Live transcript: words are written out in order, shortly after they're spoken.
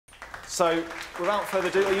So, without further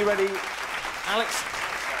ado, are you ready, Alex?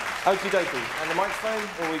 Okie dokie. And the microphone,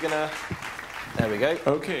 or are we going to... There we go.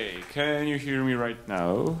 Okay, can you hear me right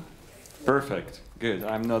now? Perfect, good.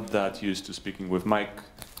 I'm not that used to speaking with mic,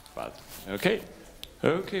 but okay.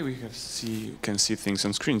 Okay, we can see things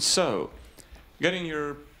on screen. So, getting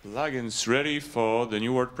your plugins ready for the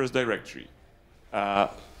new WordPress directory.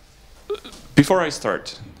 Before I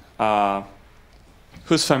start,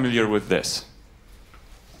 who's familiar with this?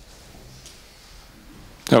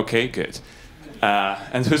 Okay, good.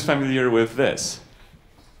 And who's familiar with this?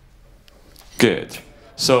 Good.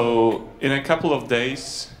 So in a couple of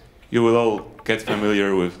days, you will all get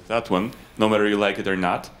familiar with that one, no matter you like it or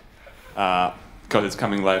not, because it's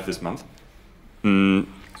coming live this month.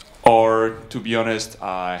 Or, to be honest,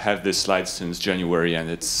 I have this slide since January and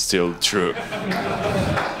it's still true.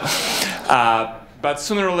 But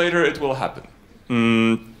sooner or later it will happen.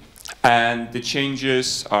 And the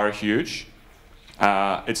changes are huge.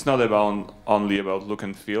 It's not only about look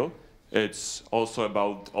and feel, it's also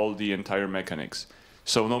about all the entire mechanics.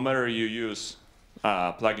 So no matter you use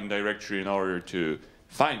Plugin Directory in order to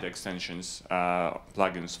find extensions,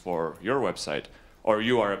 plugins for your website, or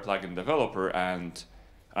you are a plugin developer and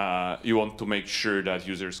you want to make sure that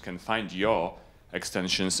users can find your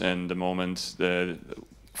extensions in the moment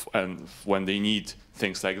and when they need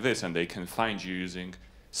things like this and they can find you using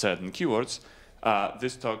certain keywords,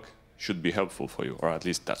 this talk should be helpful for you, or at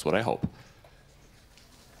least that's what I hope.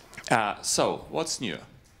 So, what's new?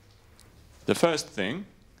 The first thing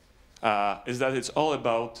is that it's all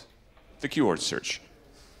about the keyword search.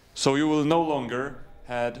 So you will no longer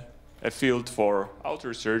have a field for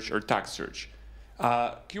outer search or tag search.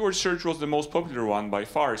 Keyword search was the most popular one by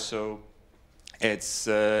far, so it's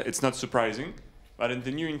not surprising. But in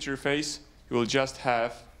the new interface, you will just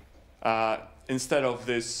have, instead of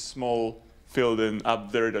this small field in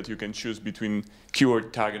up there that you can choose between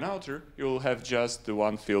keyword tag and outer, you will have just the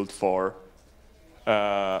one field for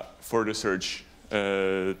the search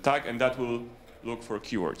tag, and that will look for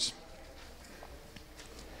keywords.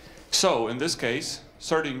 So in this case,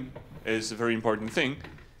 sorting is a very important thing,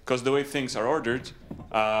 because the way things are ordered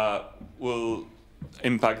will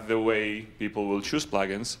impact the way people will choose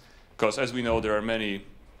plugins, because as we know, there are many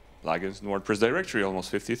plugins in WordPress directory, almost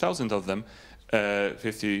 50,000 of them,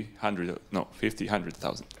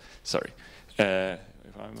 100,000, sorry. Am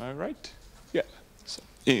I right? Yeah. So,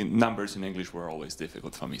 numbers in English were always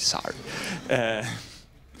difficult for me, sorry.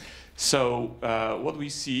 So what we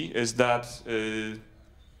see is that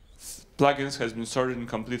plugins has been sorted in a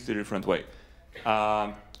completely different way.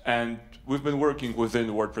 And we've been working within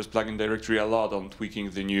the WordPress Plugin Directory a lot on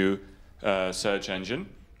tweaking the new search engine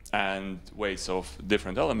and weights of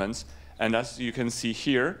different elements. And as you can see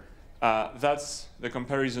here, that's the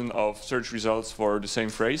comparison of search results for the same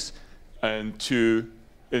phrase and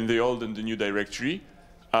in the old and the new directory.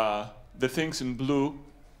 The things in blue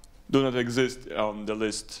do not exist on the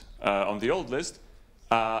list, on the old list,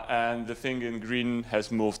 and the thing in green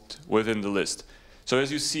has moved within the list. So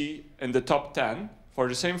as you see in the top 10, for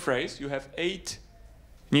the same phrase, you have 8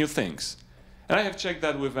 new things. And I have checked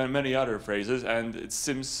that with many other phrases, and it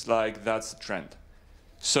seems like that's a trend.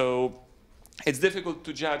 So it's difficult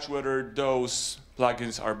to judge whether those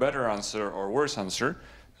plugins are better answer or worse answer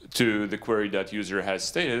to the query that user has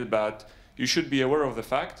stated, but you should be aware of the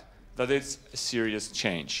fact that it's a serious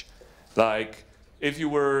change. Like, if you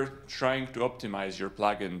were trying to optimize your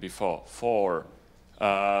plugin before for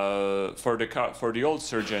the old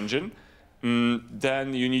search engine,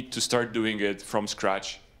 then you need to start doing it from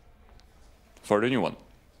scratch for the new one.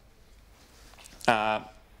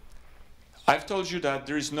 I've told you that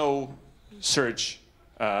there is no search,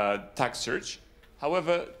 tag search.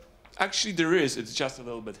 However, actually there is, it's just a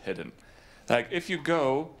little bit hidden. Like if you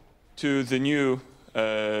go to the new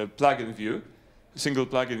plugin view, single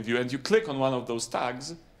plugin view, and you click on one of those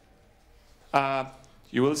tags,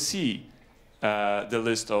 you will see the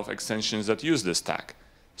list of extensions that use this tag.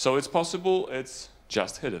 So it's possible it's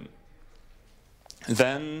just hidden.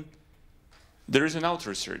 Then there is an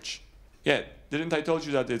outer search. Yeah, didn't I told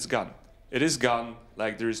you that it's gone? It is gone,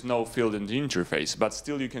 like there is no field in the interface, but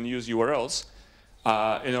still you can use URLs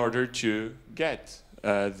in order to get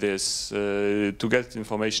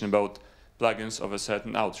information about plugins of a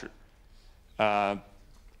certain outer.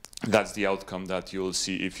 That's the outcome that you'll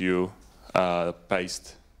see if you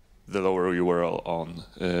paste the lower URL on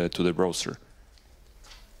to the browser.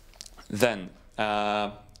 Then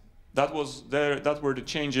that were the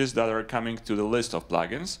changes that are coming to the list of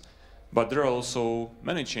plugins. But there are also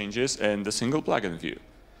many changes in the single plugin view.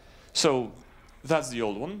 So that's the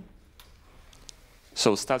old one.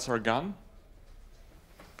 So stats are gone.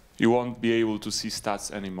 you won't be able to see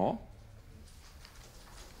stats anymore.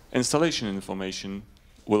 Installation information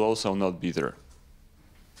will also not be there.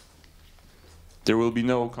 There will be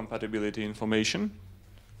no compatibility information.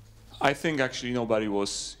 I think actually nobody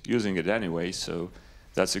was using it anyway, so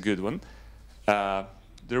that's a good one.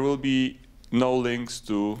 There will be no links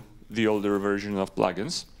to the older version of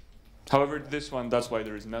plugins. However, this one, that's why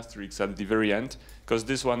there is an asterisk at the very end, because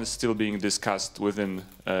this one is still being discussed within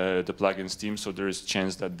the plugins team, so there is a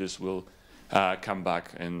chance that this will come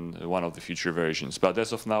back in one of the future versions. But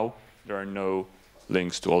as of now, there are no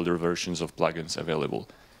links to older versions of plugins available.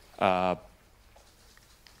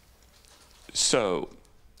 So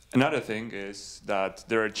another thing is that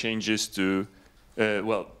there are changes to,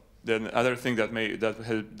 well, the other thing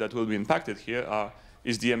that will be impacted here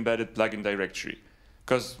is the embedded plugin directory.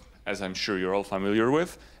 Because, as I'm sure you're all familiar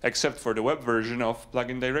with, except for the web version of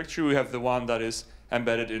plugin directory, we have the one that is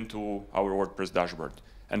embedded into our WordPress dashboard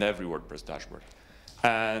and every WordPress dashboard.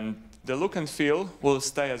 And the look and feel will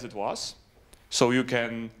stay as it was, so you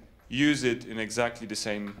can use it in exactly the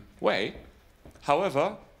same way.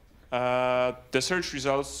 However, the search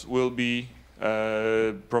results will be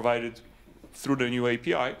provided through the new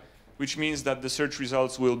API, which means that the search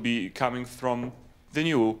results will be coming from the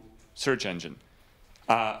new search engine.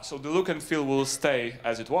 So the look and feel will stay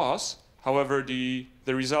as it was. However, the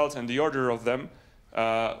results and the order of them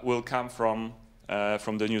will come from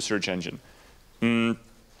the new search engine.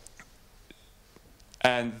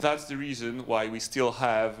 And that's the reason why we still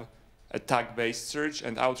have a tag-based search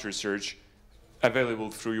and outer search available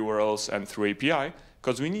through URLs and through API,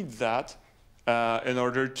 because we need that in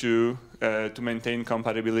order to maintain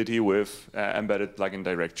compatibility with embedded plugin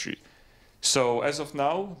directory. So as of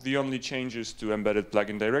now, the only changes to embedded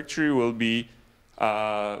plugin directory will be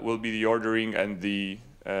the ordering and the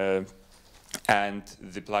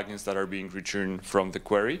plugins that are being returned from the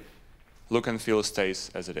query. Look and feel stays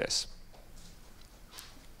as it is.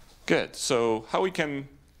 Good. So how we can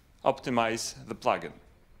optimize the plugin?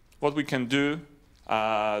 What we can do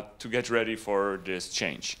to get ready for this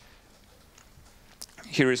change?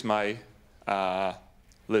 Here is my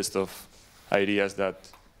list of ideas that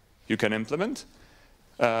you can implement.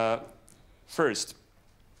 First,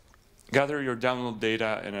 gather your download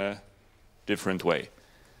data in a different way.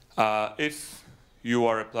 If you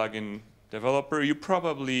are a plugin developer, you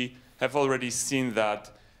probably have already seen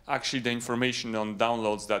that actually the information on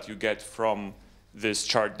downloads that you get from this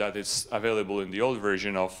chart that is available in the old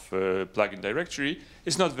version of plugin directory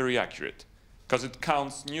is not very accurate, because it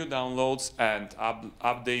counts new downloads and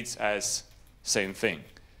updates as same thing.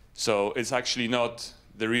 So it's actually not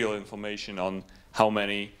the real information on how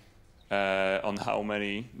many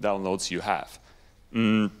downloads you have.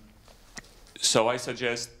 So I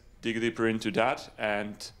suggest dig deeper into that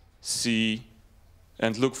and see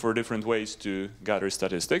and look for different ways to gather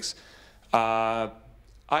statistics.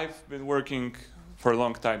 I've been working for a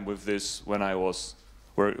long time with this when I was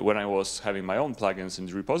having my own plugins in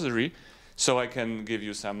the repository, so I can give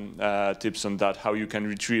you some tips on that, how you can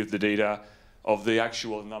retrieve the data of the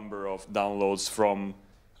actual number of downloads from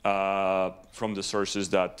the sources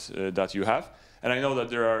that you have. And I know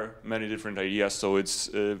that there are many different ideas, so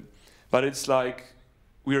but it's like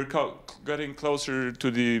we're getting closer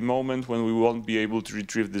to the moment when we won't be able to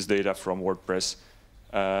retrieve this data from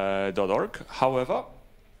WordPress.org. However,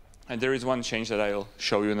 and there is one change that I'll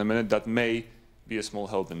show you in a minute that may be a small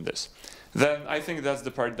help in this. Then I think that's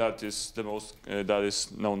the part that is the most that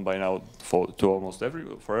is known by now for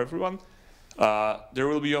everyone. There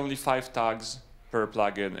will be only 5 tags per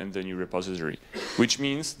plugin in the new repository, which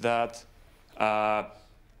means that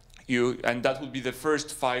and that will be the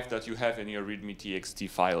first 5 that you have in your readme.txt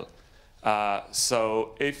file.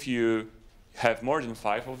 So if you have more than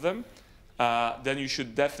 5 of them, then you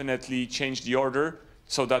should definitely change the order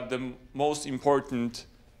so that the most important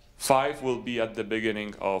 5 will be at the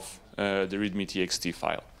beginning of the readme.txt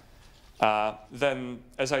file. Then,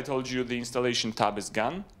 as I told you, the installation tab is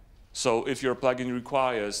gone. So if your plugin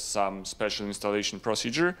requires some special installation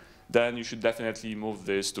procedure, then you should definitely move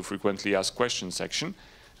this to frequently asked questions section.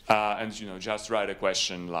 And just write a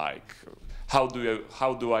question like, how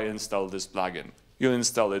do I install this plugin? You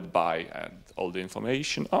install it by, and all the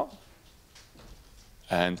information. Oh,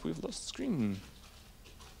 and we've lost screen.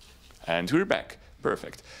 And we're back.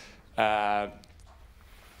 Perfect.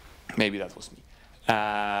 Maybe that was me.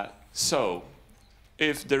 So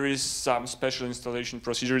if there is some special installation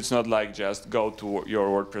procedure, it's not like just go to your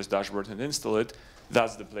WordPress dashboard and install it.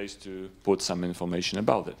 That's the place to put some information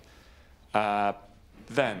about it.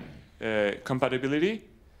 Then, compatibility.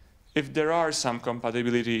 If there are some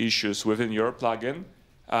compatibility issues within your plugin,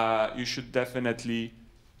 you should definitely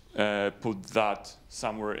put that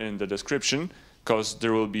somewhere in the description, because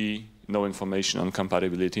there will be no information on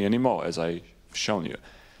compatibility anymore, as I've shown you.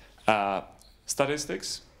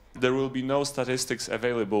 Statistics, there will be no statistics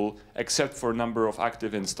available except for number of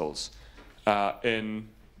active installs for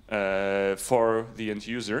the end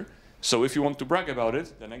user. So if you want to brag about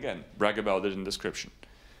it, then again, brag about it in the description.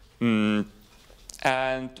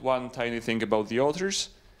 And one tiny thing about the authors.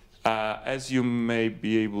 As you may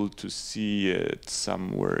be able to see it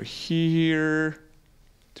somewhere here.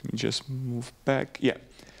 Let me just move back. Yeah.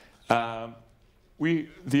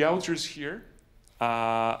 The authors here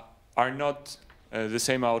are not the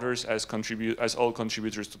same authors as all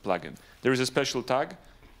contributors to plugin. There is a special tag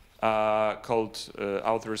called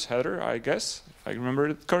authors header, I guess, if I remember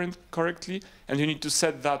it correctly, and you need to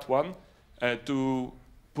set that one to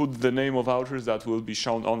put the name of authors that will be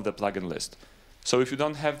shown on the plugin list. So if you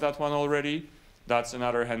don't have that one already, that's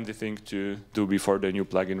another handy thing to do before the new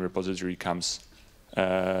plugin repository comes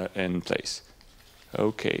in place.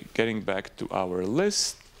 Okay, getting back to our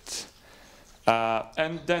list.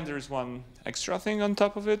 And then there's one extra thing on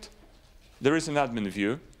top of it. There is an admin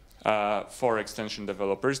view for extension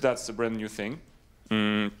developers. That's a brand new thing.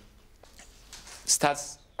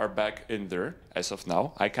 Stats are back in there as of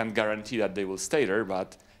now. I can't guarantee that they will stay there,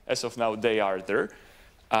 but as of now, they are there.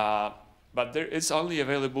 But it's only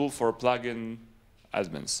available for plugin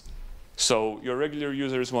admins. So your regular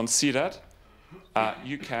users won't see that.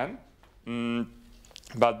 You can,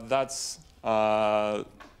 but that's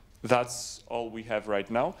all we have right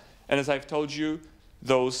now. And as I've told you,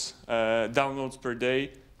 those downloads per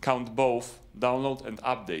day count both download and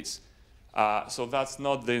updates. So that's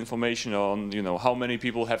not the information on how many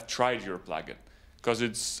people have tried your plugin, because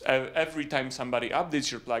it's every time somebody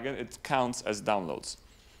updates your plugin, it counts as downloads.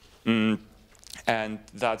 And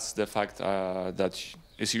that's the fact that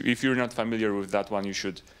if you're not familiar with that one, you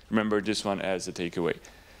should remember this one as a takeaway.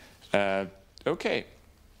 Okay,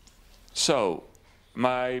 so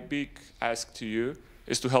my big ask to you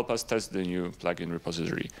is to help us test the new plugin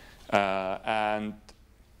repository. And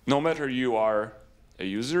no matter you are a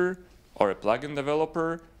user or a plugin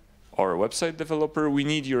developer or a website developer, we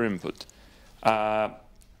need your input.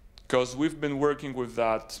 Because we've been working with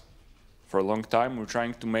that for a long time. We're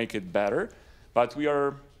trying to make it better, but we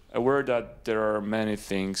are aware that there are many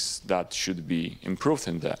things that should be improved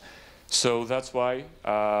in there. So that's why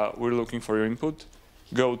we're looking for your input.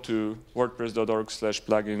 Go to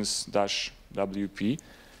wordpress.org/plugins-wp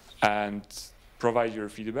and provide your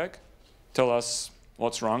feedback. Tell us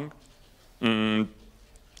what's wrong. And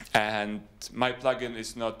my plugin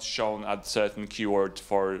is not shown at certain keyword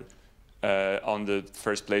for on the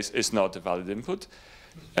first place is not a valid input.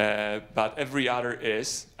 But every other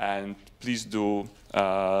is, and please do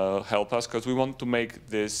help us, because we want to make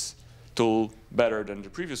this tool better than the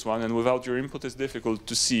previous one, and without your input it's difficult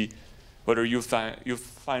to see whether you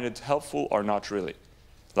find it helpful or not really.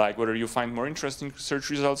 Like whether you find more interesting search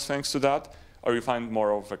results thanks to that, or you find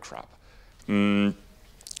more of a crap.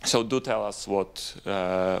 So do tell us what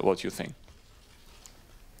you think.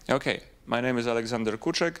 Okay, my name is Aleksander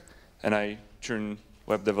Kuczek, and I turn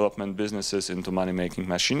web development businesses into money-making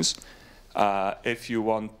machines. If you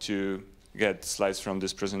want to get slides from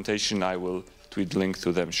this presentation, I will tweet link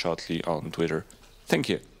to them shortly on Twitter. Thank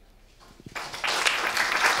you.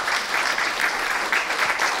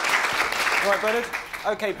 All right, Bernard.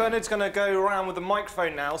 Okay, Bernard's going to go around with the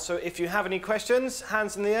microphone now. So if you have any questions,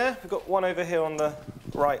 hands in the air. We've got one over here on the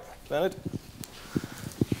right. Bernard.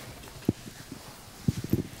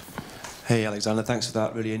 Hey, Alexander. Thanks for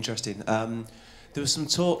that. Really interesting. There was some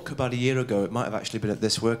talk about a year ago, it might have actually been at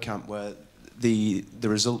this WordCamp, where the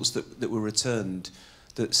results that were returned,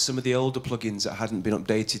 that some of the older plugins that hadn't been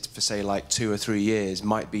updated for, say, like 2 or 3 years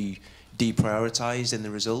might be deprioritized in the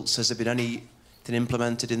results. Has there been anything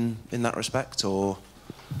implemented in that respect, or?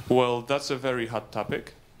 Well, that's a very hot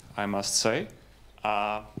topic, I must say.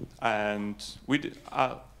 And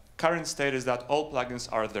current state is that all plugins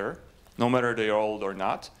are there, no matter they are old or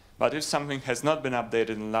not. But if something has not been updated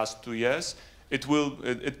in the last 2 years, its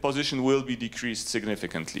position will be decreased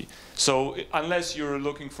significantly. So unless you're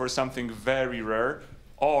looking for something very rare,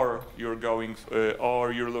 or you're looking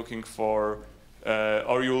for,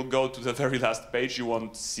 or you'll go to the very last page, you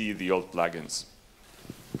won't see the old plugins.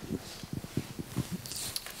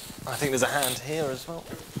 I think there's a hand here as well.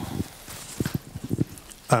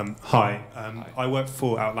 Hi, I work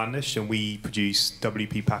for Outlandish, and we produce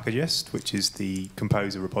WP Packagist, which is the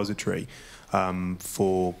composer repository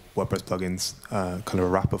for WordPress plugins, kind of a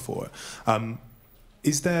wrapper for it. Are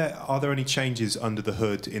there any changes under the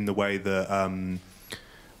hood in the way that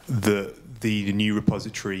the new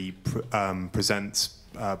repository presents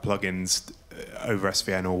plugins over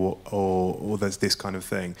SVN or there's this kind of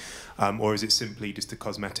thing? Or is it simply just a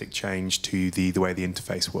cosmetic change to the way the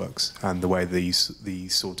interface works and the way the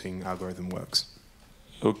sorting algorithm works?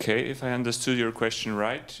 Okay, if I understood your question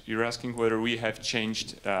right, you're asking whether we have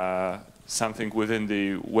changed something within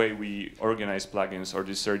the way we organize plugins or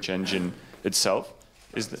the search engine itself.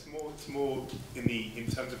 It's more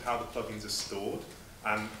in terms of how the plugins are stored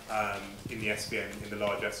and in the SVN, in the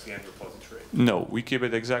large SVN repository. No, we keep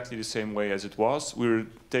it exactly the same way as it was.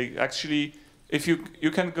 Actually, if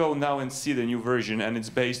you can go now and see the new version, and it's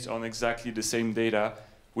based on exactly the same data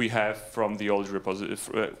we have from the old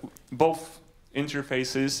repository. Both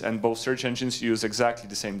interfaces and both search engines use exactly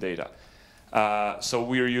the same data. So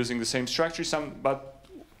we are using the same structure, but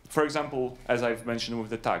for example, as I've mentioned with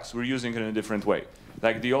the tags, we're using it in a different way.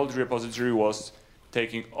 Like the old repository was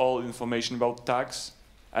taking all information about tags,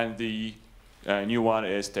 and the new one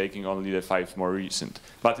is taking only the 5 more recent.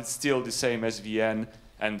 But it's still the same SVN,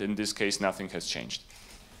 and in this case, nothing has changed.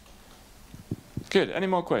 Good. Any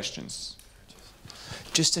more questions?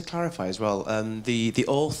 Just to clarify as well, the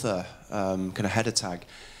author kind of header tag,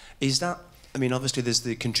 is that, I mean, obviously there's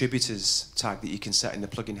the contributors tag that you can set in the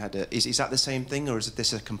plugin header. Is that the same thing, or is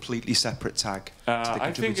this a completely separate tag to the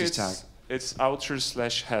contributors tag? It's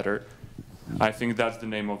outer/header. I think that's the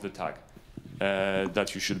name of the tag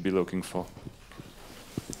that you should be looking for.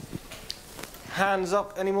 Hands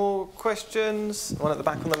up, any more questions? One at the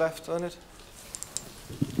back on the left, Bernard.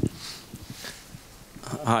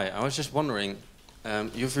 Hi, I was just wondering,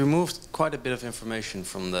 you've removed quite a bit of information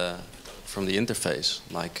from the interface,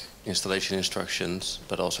 like installation instructions,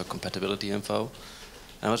 but also compatibility info.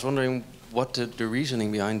 And I was wondering what the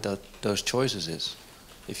reasoning behind those choices is,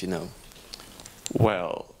 if you know.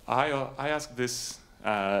 Well, I ask this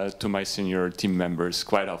to my senior team members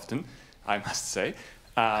quite often, I must say.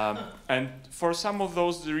 And for some of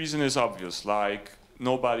those, the reason is obvious. Like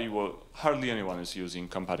hardly anyone is using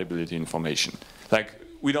compatibility information. Like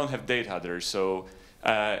we don't have data there, so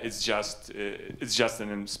it's just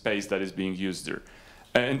an space that is being used there.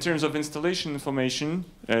 In terms of installation information,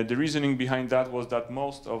 the reasoning behind that was that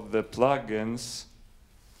most of the plugins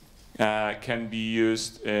can be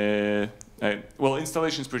used. Well,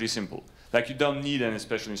 installation is pretty simple. Like you don't need any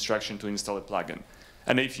special instruction to install a plugin,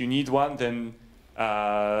 and if you need one, then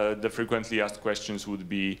the frequently asked questions would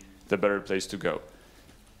be the better place to go.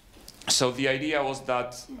 So the idea was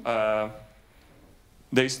that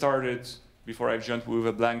they started, before I joined, with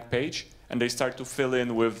a blank page, and they start to fill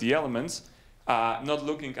in with the elements, not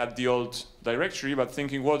looking at the old directory, but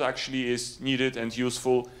thinking what actually is needed and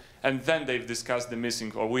useful, and then they've discussed the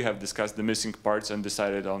missing, or we have discussed the missing parts and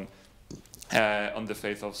decided on the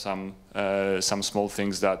faith of some small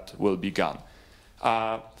things that will be gone.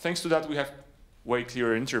 Thanks to that, we have way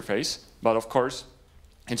clearer interface, but of course,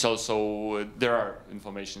 it's also, there are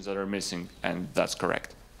informations that are missing, and that's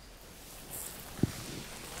correct.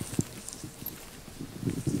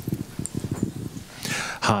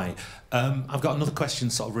 Hi. I've got another question,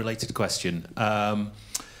 sort of related question.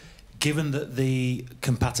 Given that the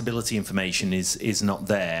compatibility information is not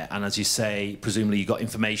there, and as you say, presumably you got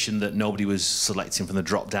information that nobody was selecting from the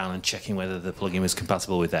drop-down and checking whether the plugin was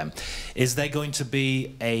compatible with them, is there going to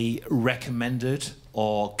be a recommended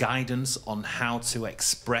or guidance on how to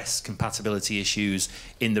express compatibility issues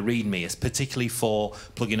in the README, particularly for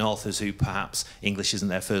plugin authors who perhaps English isn't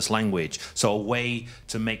their first language? So a way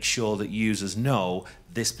to make sure that users know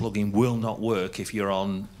this plugin will not work if you're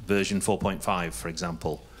on version 4.5, for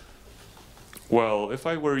example. Well, if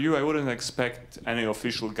I were you, I wouldn't expect any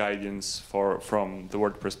official guidance from the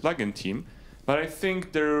WordPress plugin team, but I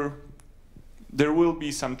think there will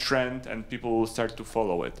be some trend and people will start to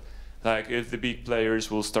follow it. Like if the big players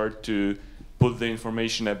will start to put the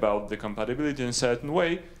information about the compatibility in a certain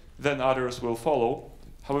way, then others will follow.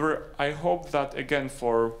 However, I hope that, again,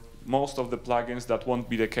 for most of the plugins that won't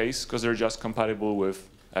be the case, because they're just compatible with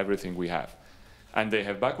everything we have. And they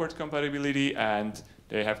have backward compatibility, and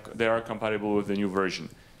they are compatible with the new version.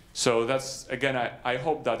 So that's, again, I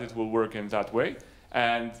hope that it will work in that way.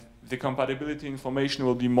 And the compatibility information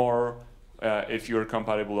will be more if you're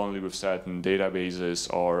compatible only with certain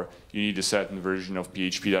databases, or you need a certain version of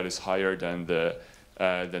PHP that is higher than the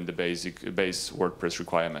base WordPress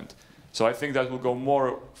requirement. So I think that will go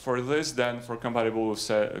more for this than for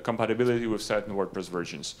compatibility with certain WordPress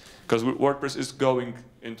versions. Because WordPress is going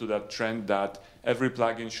into that trend that every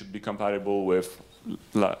plugin should be compatible with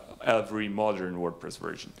every modern WordPress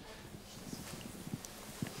version.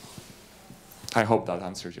 I hope that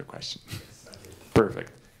answers your question.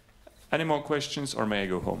 Perfect. Any more questions, or may I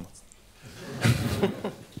go home?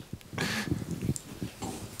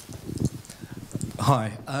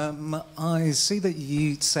 Hi. I see that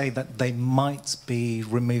you say that they might be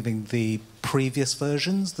removing the previous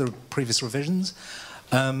versions, the previous revisions.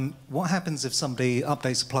 What happens if somebody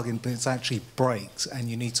updates a plugin but it actually breaks and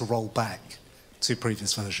you need to roll back to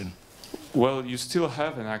previous version? Well, you still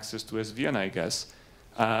have an access to SVN, I guess,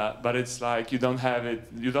 but it's like you don't have it.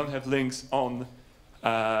 You don't have links on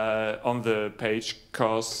the page,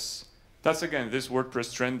 because that's again this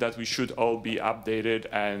WordPress trend that we should all be updated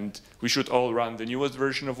and we should all run the newest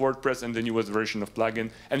version of WordPress and the newest version of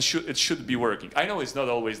plugin, and it should be working. I know it's not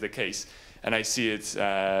always the case, and I see it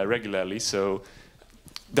regularly, so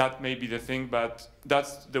that may be the thing, but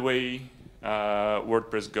that's the way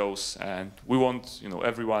WordPress goes, and we want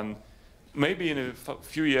everyone. Maybe in a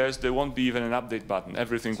few years there won't be even an update button.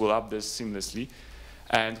 Everything will update seamlessly,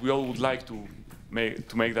 and we all would like to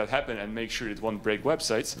make that happen and make sure it won't break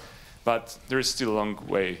websites. But there is still a long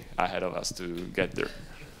way ahead of us to get there.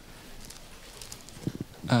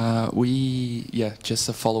 Just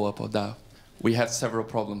a follow-up of that. We have several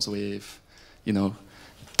problems with,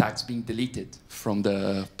 tags being deleted from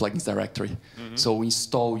the plugins directory. Mm-hmm. So we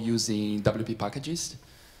install using WP packages,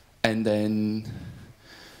 and then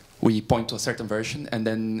we point to a certain version, and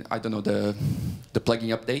then, I don't know, the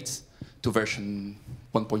plugin updates to version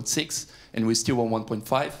 1.6, and we still on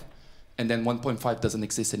 1.5, and then 1.5 doesn't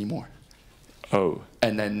exist anymore. Oh.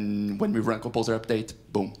 And then when we run composer update,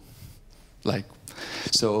 boom.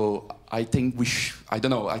 So I think I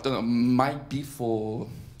don't know, might be for,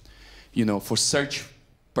 for search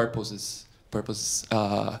purposes,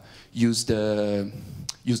 use the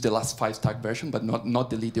last 5 tag version, but not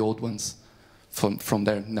delete the old ones from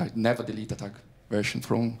there. No, never delete a tag version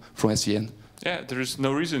from SVN. Yeah, there is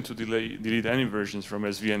no reason to delete any versions from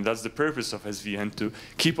SVN. That's the purpose of SVN, to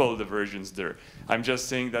keep all the versions there. I'm just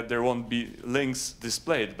saying that there won't be links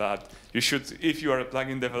displayed, but you should, if you are a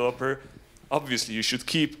plugin developer, obviously you should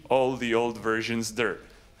keep all the old versions there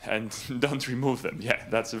and don't remove them. Yeah,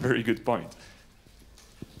 that's a very good point.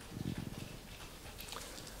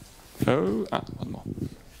 Oh, one more.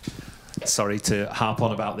 Sorry to harp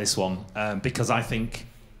on about this one, because I think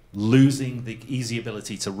losing the easy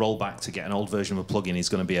ability to roll back to get an old version of a plugin is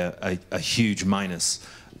going to be a huge minus.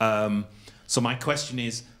 So my question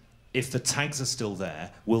is, if the tags are still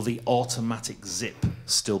there, will the automatic zip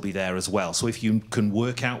still be there as well? So if you can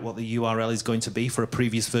work out what the URL is going to be for a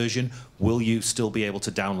previous version, will you still be able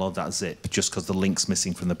to download that zip just because the link's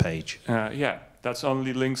missing from the page? Yeah, that's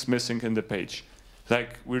only links missing in the page.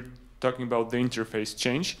 Like, we're talking about the interface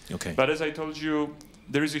change. Okay. But as I told you,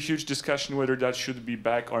 there is a huge discussion whether that should be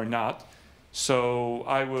back or not. So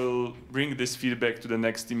I will bring this feedback to the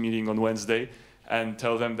next team meeting on Wednesday and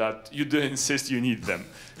tell them that you do insist you need them.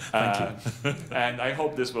 Thank you. And I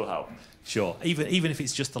hope this will help. Sure. Even if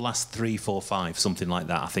it's just the last 3, 4, 5, something like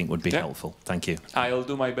that, I think would be helpful. Thank you. I'll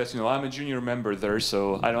do my best. I'm a junior member there,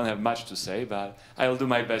 so I don't have much to say, but I'll do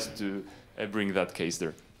my best to bring that case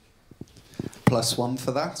there. +1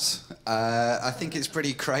 for that. I think it's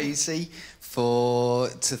pretty crazy to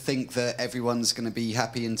think that everyone's going to be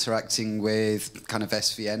happy interacting with kind of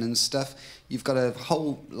SVN and stuff. You've got a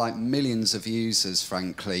whole, millions of users,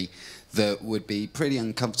 frankly, that would be pretty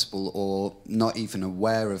uncomfortable or not even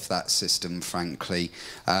aware of that system, frankly.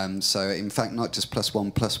 So, in fact, not just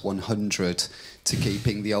 +1, +100 to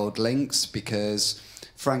keeping the old links, because,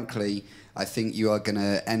 frankly, I think you are going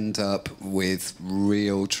to end up with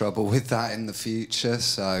real trouble with that in the future.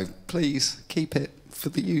 So, please, keep it for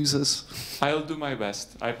the users. I'll do my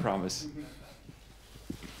best, I promise.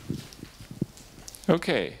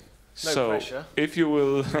 Okay. No so pressure. If you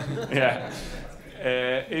will,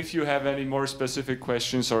 if you have any more specific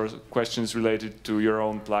questions or questions related to your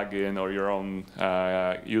own plugin or your own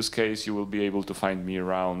use case, you will be able to find me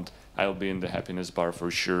around. I'll be in the happiness bar for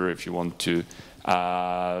sure if you want to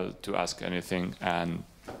ask anything. And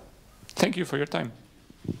thank you for your time.